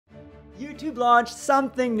YouTube launched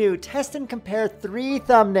something new. Test and compare 3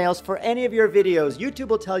 thumbnails for any of your videos. YouTube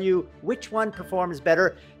will tell you which one performs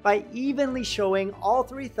better by evenly showing all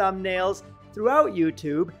 3 thumbnails throughout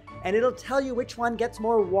YouTube, and it'll tell you which one gets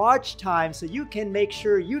more watch time so you can make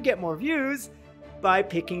sure you get more views by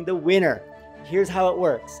picking the winner. Here's how it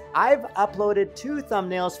works. I've uploaded 2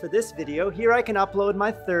 thumbnails for this video. Here I can upload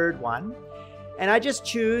my 3rd one, and I just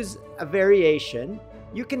choose a variation.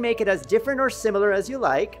 You can make it as different or similar as you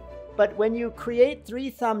like. But when you create 3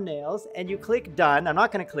 thumbnails and you click done, I'm not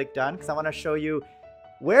going to click done because I want to show you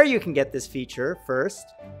where you can get this feature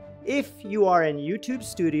first. If you are in YouTube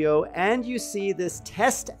Studio and you see this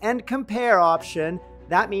test and compare option,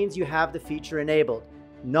 that means you have the feature enabled.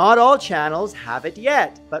 Not all channels have it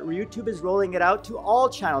yet, but YouTube is rolling it out to all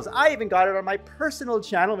channels. I even got it on my personal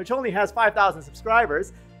channel, which only has 5,000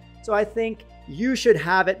 subscribers. So I think you should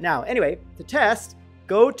have it now. Anyway, to test,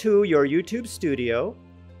 go to your YouTube Studio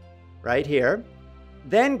right here,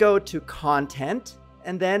 then go to content,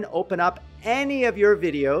 and then open up any of your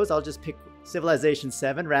videos. I'll just pick Civilization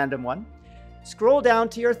 7, random one. Scroll down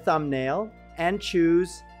to your thumbnail and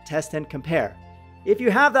choose test and compare. If you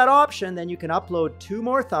have that option, then you can upload 2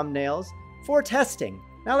 more thumbnails for testing.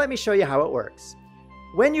 Now let me show you how it works.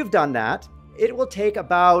 When you've done that, it will take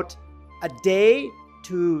about a day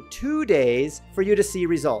to 2 days for you to see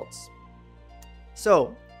results.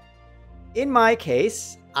 So in my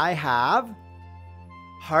case, I have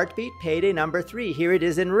Heartbeat Payday number 3. Here it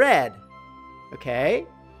is in red. Okay.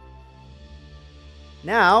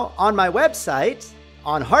 Now on my website,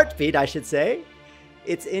 on Heartbeat I should say,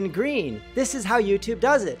 it's in green. This is how YouTube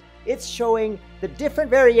does it. It's showing the different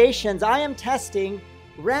variations I am testing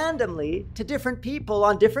randomly to different people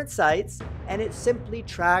on different sites, and it simply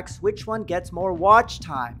tracks which one gets more watch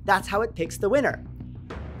time. That's how it picks the winner.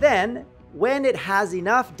 Then when it has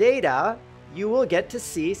enough data, you will get to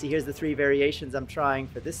see here's the 3 variations I'm trying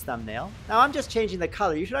for this thumbnail. Now I'm just changing the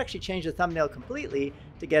color. You should actually change the thumbnail completely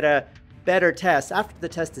to get a better test. After the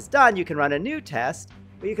test is done, you can run a new test,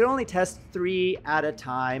 but you can only test 3 at a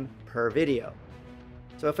time per video.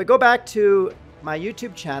 So if I go back to my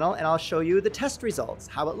YouTube channel and I'll show you the test results,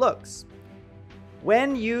 how it looks.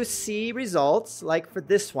 When you see results, like for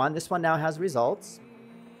this one now has results,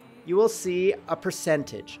 you will see a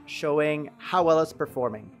percentage showing how well it's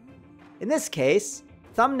performing. In this case,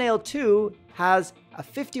 thumbnail 2 has a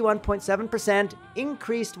 51.7%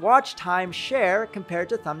 increased watch time share compared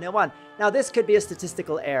to thumbnail 1. Now this could be a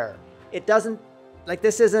statistical error. It doesn't,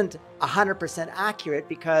 this isn't 100% accurate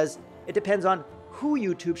because it depends on who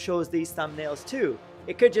YouTube shows these thumbnails to.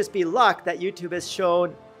 It could just be luck that YouTube has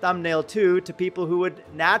shown thumbnail 2 to people who would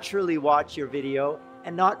naturally watch your video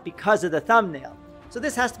and not because of the thumbnail. So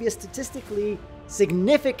this has to be a statistically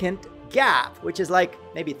significant gap, which is like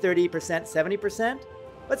maybe 30%, 70%,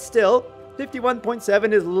 but still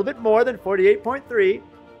 51.7 is a little bit more than 48.3,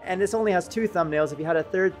 and this only has 2 thumbnails. If you had a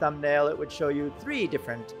 3rd thumbnail, it would show you 3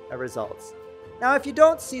 different results. Now, if you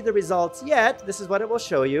don't see the results yet, this is what it will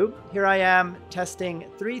show you. Here I am testing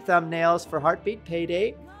 3 thumbnails for Heartbeat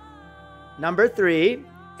Payday number 3,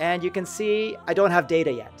 and you can see I don't have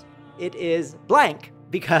data yet. It is blank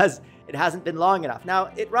because it hasn't been long enough.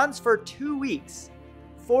 Now, it runs for 2 weeks.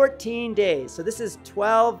 14 days. So this is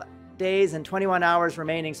 12 days and 21 hours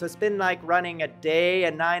remaining. So it's been like running a day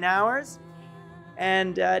and 9 hours.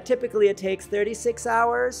 And typically it takes 36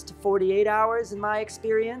 hours to 48 hours in my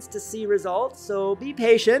experience to see results. So be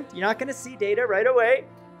patient. You're not going to see data right away.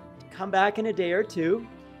 Come back in a day or 2.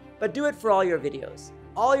 But do it for all your videos.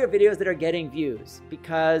 All your videos that are getting views.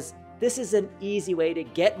 Because this is an easy way to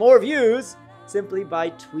get more views simply by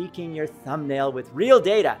tweaking your thumbnail with real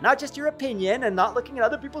data, not just your opinion and not looking at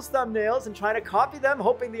other people's thumbnails and trying to copy them,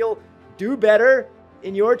 hoping they'll do better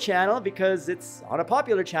in your channel because it's on a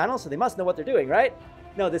popular channel, so they must know what they're doing, right?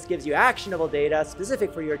 No, this gives you actionable data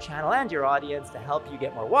specific for your channel and your audience to help you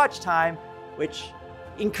get more watch time, which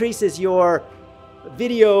increases your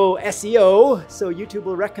video SEO, so YouTube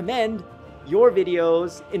will recommend your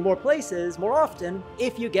videos in more places more often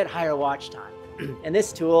if you get higher watch time. And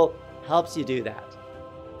this tool helps you do that.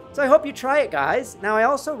 So I hope you try it, guys. Now, I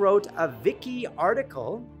also wrote a Viki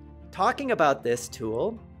article talking about this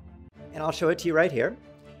tool, and I'll show it to you right here.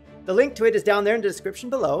 The link to it is down there in the description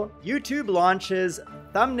below. YouTube launches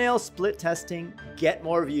thumbnail split testing, get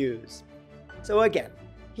more views. So again,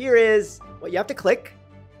 here is what you have to click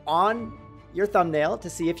on your thumbnail to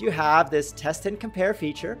see if you have this test and compare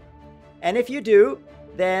feature. And if you do,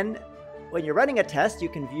 then when you're running a test, you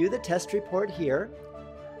can view the test report here.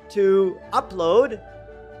 To upload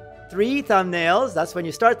 3 thumbnails, that's when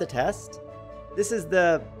you start the test. This is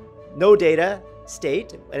the no data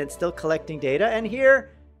state, and it's still collecting data. And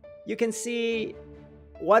here you can see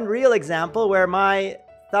one real example where my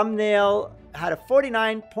thumbnail had a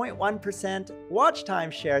 49.1% watch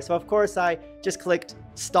time share. So of course I just clicked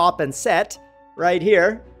stop and set right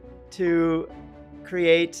here to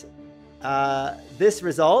create this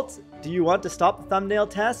result. Do you want to stop the thumbnail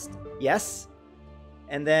test? Yes.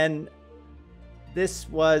 And then this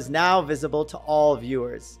was now visible to all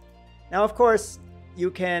viewers. Now, of course,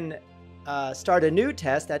 you can start a new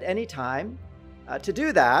test at any time. To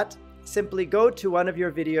do that, simply go to one of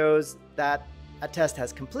your videos that a test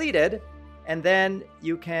has completed, and then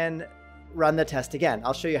you can run the test again.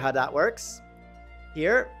 I'll show you how that works.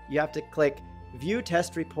 Here, you have to click View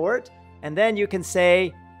Test Report, and then you can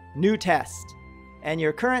say New Test. And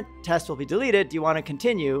your current test will be deleted. Do you want to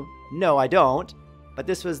continue? No, I don't. But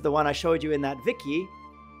this was the one I showed you in that Viki,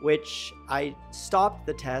 which I stopped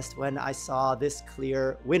the test when I saw this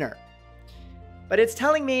clear winner. But it's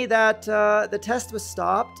telling me that the test was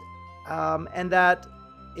stopped and that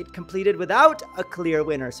it completed without a clear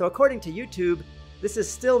winner. So according to YouTube, this is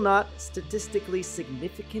still not statistically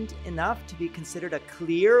significant enough to be considered a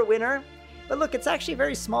clear winner. But look, it's actually a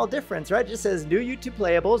very small difference, right? It just says new YouTube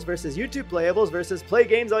playables versus YouTube playables versus play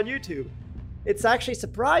games on YouTube. It's actually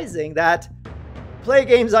surprising that play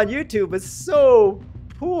games on YouTube was so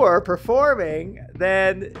poor performing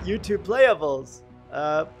than YouTube playables.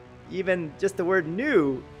 Even just the word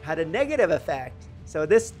new had a negative effect. So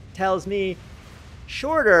this tells me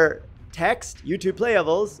shorter text, YouTube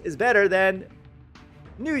playables, is better than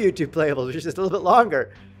new YouTube playables, which is just a little bit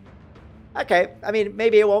longer. Okay, I mean,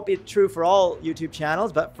 maybe it won't be true for all YouTube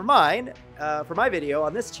channels, but for mine, for my video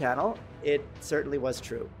on this channel, it certainly was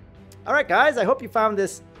true. All right, guys, I hope you found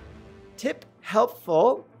this tip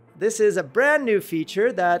helpful. This is a brand new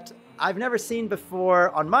feature that I've never seen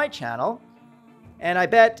before on my channel. And I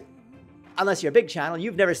bet, unless you're a big channel,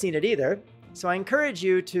 you've never seen it either. So I encourage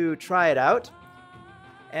you to try it out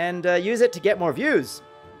and use it to get more views.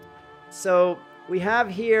 So we have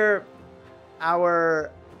here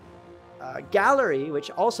our gallery,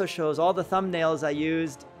 which also shows all the thumbnails I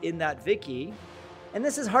used in that Viki. And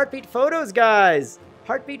this is Heartbeat Photos, guys.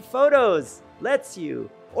 Heartbeat Photos lets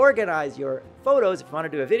you organize your photos if you want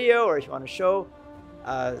to do a video or if you want to show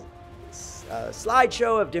a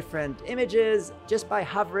slideshow of different images just by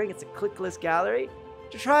hovering. It's a clickless gallery.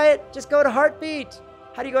 To try it, just go to Heartbeat.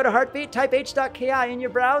 How do you go to Heartbeat? Type h.ki in your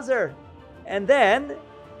browser. And then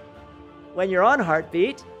when you're on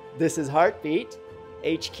Heartbeat, this is Heartbeat,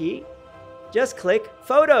 H key, just click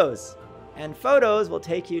Photos. And Photos will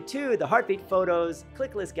take you to the Heartbeat Photos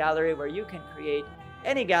clickless gallery where you can create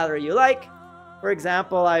any gallery you like. For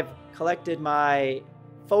example, I've collected my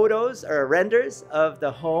photos or renders of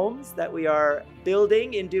the homes that we are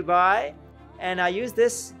building in Dubai. And I use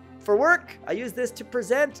this for work. I use this to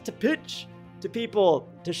present, to pitch to people,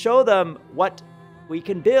 to show them what we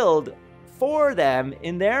can build for them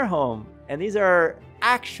in their home. And these are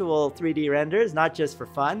actual 3D renders, not just for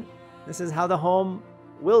fun. This is how the home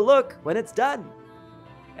will look when it's done,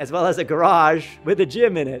 as well as a garage with a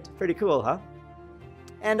gym in it. Pretty cool, huh?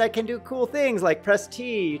 And I can do cool things like press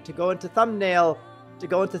T to go into thumbnail, to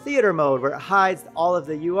go into theater mode where it hides all of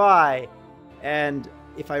the UI. And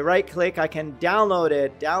if I right click, I can download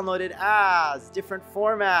it as different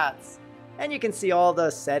formats. And you can see all the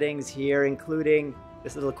settings here, including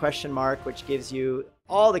this little question mark, which gives you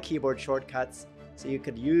all the keyboard shortcuts so you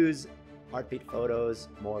could use Heartbeat Photos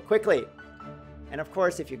more quickly. And of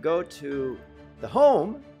course, if you go to the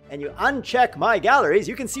home and you uncheck My Galleries,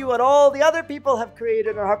 you can see what all the other people have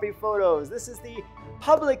created in Heartbeat Photos. This is the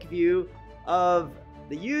public view of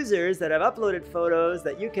the users that have uploaded photos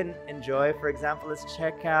that you can enjoy. For example, let's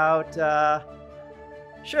check out,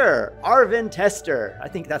 Arvin Tester. I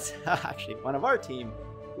think that's actually one of our team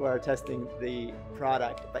who are testing the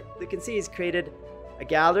product. But you can see he's created a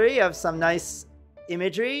gallery of some nice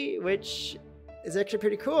imagery, which is actually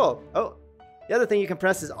pretty cool. Oh, the other thing you can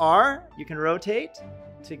press is R. You can rotate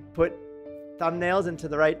to put thumbnails into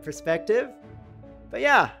the right perspective. But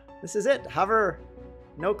yeah, this is it. Hover,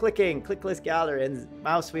 no clicking, clickless gallery, and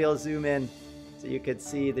mouse wheel zoom in so you could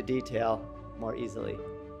see the detail more easily.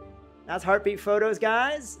 That's Heartbeat Photos,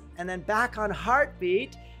 guys. And then back on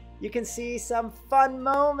Heartbeat, you can see some fun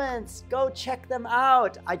moments. Go check them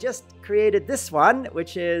out. I just created this one,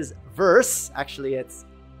 which is Verse. Actually, it's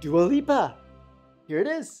Dua Lipa. Here it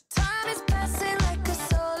is. Time is passing like a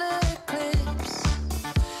solar eclipse.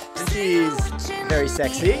 She's very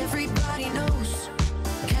sexy. Everybody knows.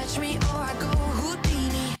 Catch me or I go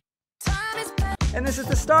Houdini. Time is passing. And this is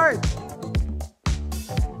the start.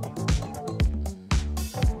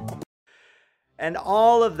 And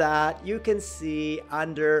all of that you can see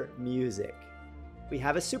under music. we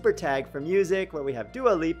have a super tag for music where we have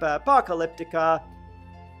Dua Lipa, Apocalyptica,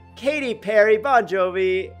 Katy Perry, Bon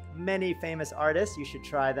Jovi, many famous artists. You should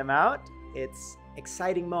try them out. It's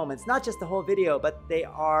exciting moments, not just the whole video, but they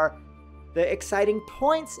are the exciting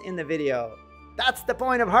points in the video. That's the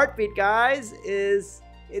point of Heartbeat, guys, is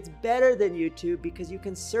it's better than YouTube because you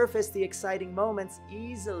can surface the exciting moments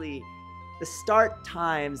easily. The start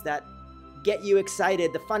times that get you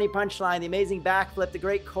excited, the funny punchline, the amazing backflip, the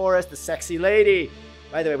great chorus, the sexy lady.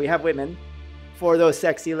 By the way, we have women for those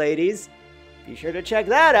sexy ladies. Be sure to check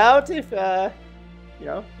that out if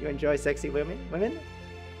you enjoy sexy women.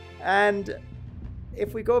 And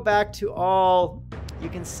if we go back to all, you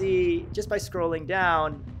can see just by scrolling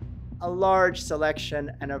down a large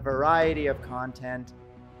selection and a variety of content.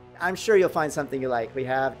 I'm sure you'll find something you like. We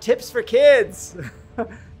have tips for kids. You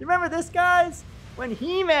remember this, guys? When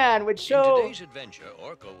He-Man would show In today's adventure,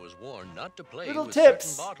 Orko was warned not to play little with tips.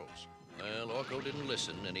 certain bottles. Well, Orko didn't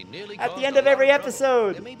listen, and he nearly At caused the end a of lot every trouble.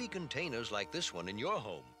 episode. There may be containers like this one in your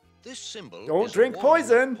home. This symbol Don't is a drink warning of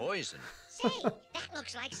poison. Poison. Say, that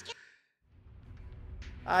looks like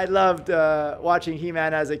I loved watching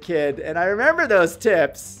He-Man as a kid, and I remember those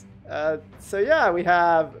tips. So yeah, we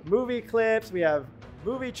have movie clips, we have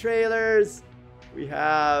movie trailers, we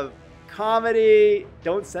have comedy,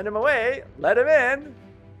 don't send him away, let him in.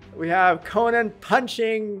 We have Conan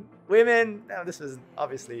punching women. Now this is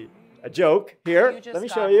obviously a joke here. You just Let me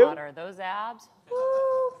got show you. hotter. Those abs.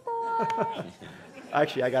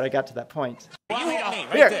 Actually, I got to that point. You hit me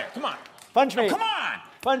right Here. there. Come on. Punch me. Come on.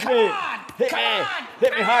 Punch Come me. on. Hit Come me. on.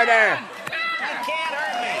 Hit me harder. That can't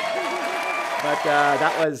hurt me. But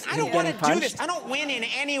that was I him don't want getting to do punched. this. I don't win in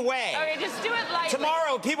any way. Okay, just do it lightly.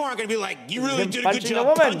 Tomorrow, people aren't going to be like, you really Him did a good punching a job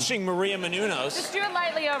woman. punching Maria Menounos. Just do it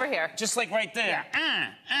lightly over here. Just like right there.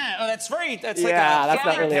 Oh, that's like Yeah, a that's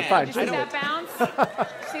not really a counter punch, See is I it? that bounce?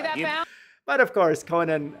 See that You- bounce? But of course,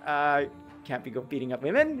 Conan can't be beating up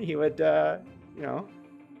women. He would,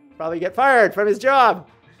 probably get fired from his job.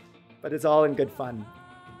 But it's all in good fun.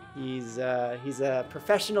 He's a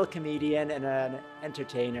professional comedian and an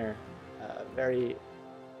entertainer. Very,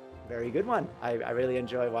 very good one. I really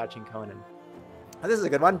enjoy watching Conan. Oh, this is a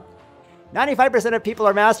good one. 95% of people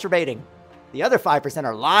are masturbating. The other 5%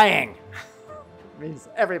 are lying. Means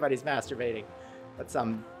everybody's masturbating, but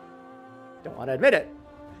some don't want to admit it.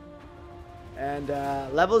 And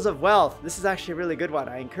levels of wealth. This is actually a really good one.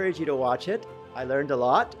 I encourage you to watch it. I learned a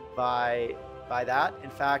lot by that. In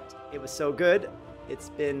fact, it was so good, it's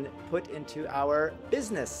been put into our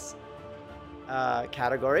business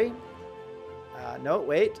category. No,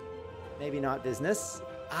 wait, maybe not business.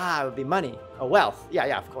 It would be money. Oh, wealth.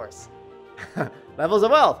 Yeah, of course. Levels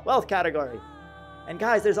of wealth category. And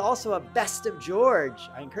guys, there's also a best of George.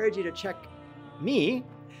 I encourage you to check me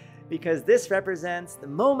because this represents the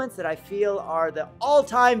moments that I feel are the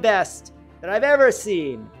all-time best that I've ever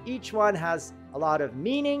seen. Each one has a lot of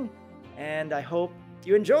meaning, and I hope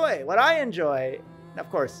you enjoy what I enjoy. And of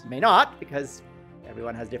course, you may not because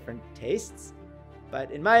everyone has different tastes. But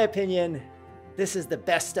in my opinion, this is the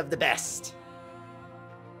best of the best.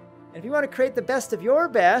 And if you want to create the best of your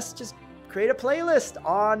best, just create a playlist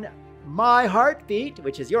on My Heartbeat,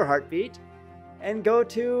 which is your heartbeat, and go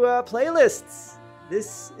to playlists.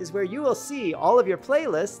 This is where you will see all of your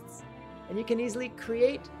playlists, and you can easily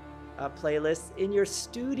create playlists in your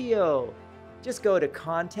studio. Just go to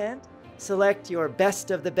Content, select your best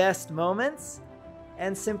of the best moments,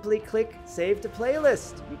 and simply click Save to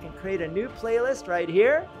Playlist. You can create a new playlist right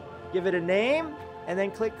here, give it a name, and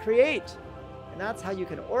then click Create. And that's how you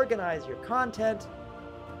can organize your content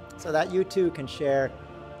so that you too can share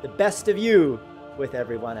the best of you with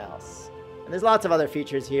everyone else. And there's lots of other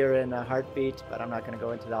features here in Heartbeat, but I'm not going to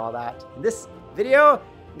go into all that. In this video,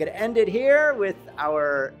 I'm going to end it here with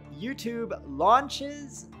our YouTube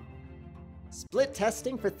launches, split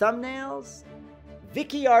testing for thumbnails,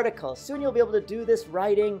 Viki article. Soon you'll be able to do this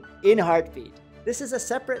writing in Heartbeat. This is a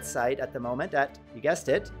separate site at the moment at, you guessed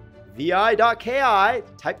it, vi.ki.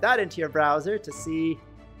 Type that into your browser to see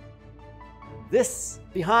this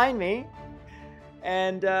behind me.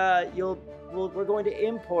 And we're going to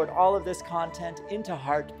import all of this content into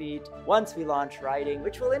Heartbeat once we launch writing,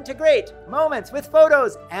 which will integrate moments with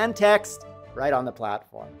photos and text right on the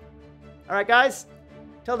platform. All right, guys,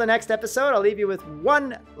 till the next episode, I'll leave you with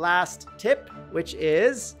one last tip, which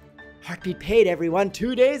is Heartbeat paid everyone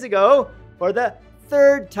 2 days ago for the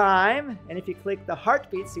 3rd time. And if you click the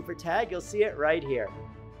Heartbeat super tag, you'll see it right here.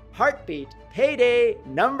 Heartbeat payday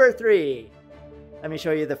number 3. Let me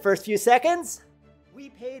show you the first few seconds. We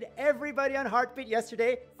paid everybody on Heartbeat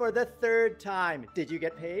yesterday for the 3rd time. Did you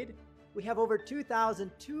get paid? We have over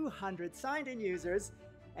 2,200 signed in users,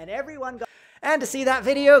 and everyone got... And to see that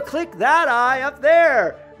video, click that eye up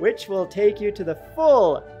there, which will take you to the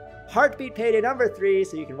full Heartbeat Payday number 3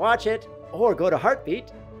 so you can watch it, or go to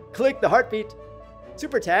Heartbeat, click the Heartbeat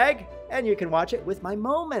super tag, and you can watch it with my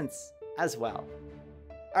moments as well.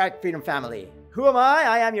 All right, Freedom Family, who am I?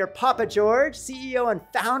 I am your Papa George, CEO and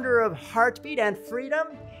founder of Heartbeat and Freedom,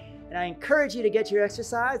 and I encourage you to get your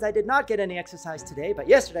exercise. I did not get any exercise today, but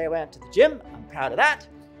yesterday I went to the gym. I'm proud of that.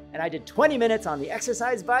 And I did 20 minutes on the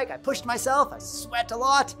exercise bike. I pushed myself, I sweat a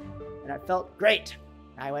lot, and I felt great.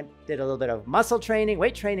 I did a little bit of muscle training,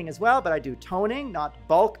 weight training as well, but I do toning, not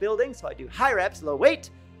bulk building. So I do high reps, low weight.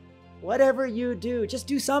 Whatever you do, just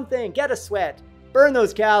do something, get a sweat, burn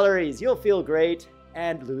those calories. You'll feel great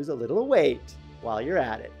and lose a little weight while you're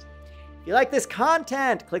at it. If you like this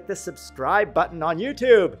content, click the subscribe button on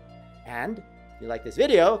YouTube. And if you like this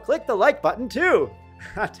video, click the like button too.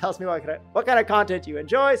 That tells me what kind of content you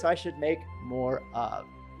enjoy, so I should make more of.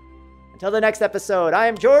 Until the next episode, I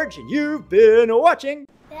am George, and you've been watching.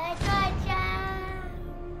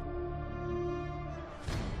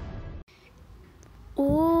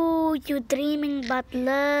 Ooh, you dreaming about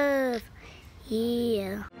love.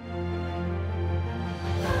 Yeah.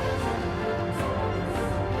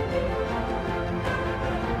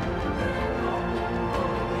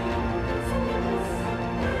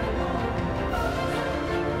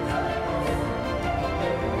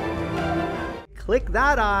 Click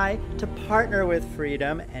that eye to partner with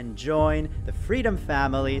Freedom and join the Freedom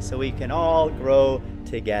family so we can all grow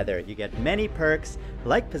together. You get many perks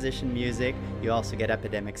like position music. You also get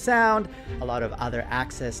Epidemic Sound, a lot of other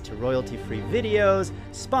access to royalty-free videos,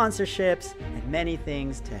 sponsorships, and many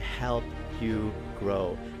things to help you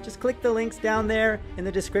grow. Just click the links down there in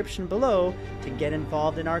the description below to get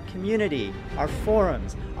involved in our community, our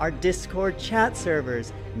forums, our Discord chat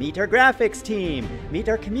servers, meet our graphics team, meet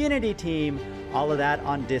our community team, all of that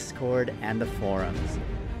on Discord and the forums.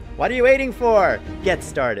 What are you waiting for? Get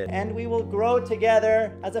started. And we will grow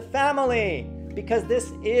together as a family, because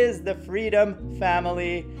this is the Freedom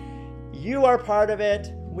family. You are part of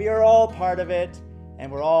it, we are all part of it, and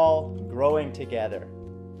we're all growing together.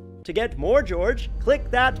 To get more George, click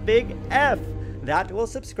that big F. That will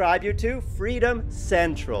subscribe you to Freedom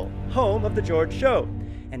Central, home of The George Show.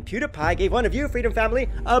 And PewDiePie gave one of you, Freedom Family,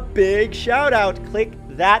 a big shout out. Click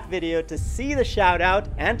that video to see the shout out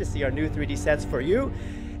and to see our new 3D sets for you.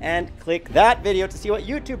 And click that video to see what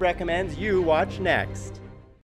YouTube recommends you watch next.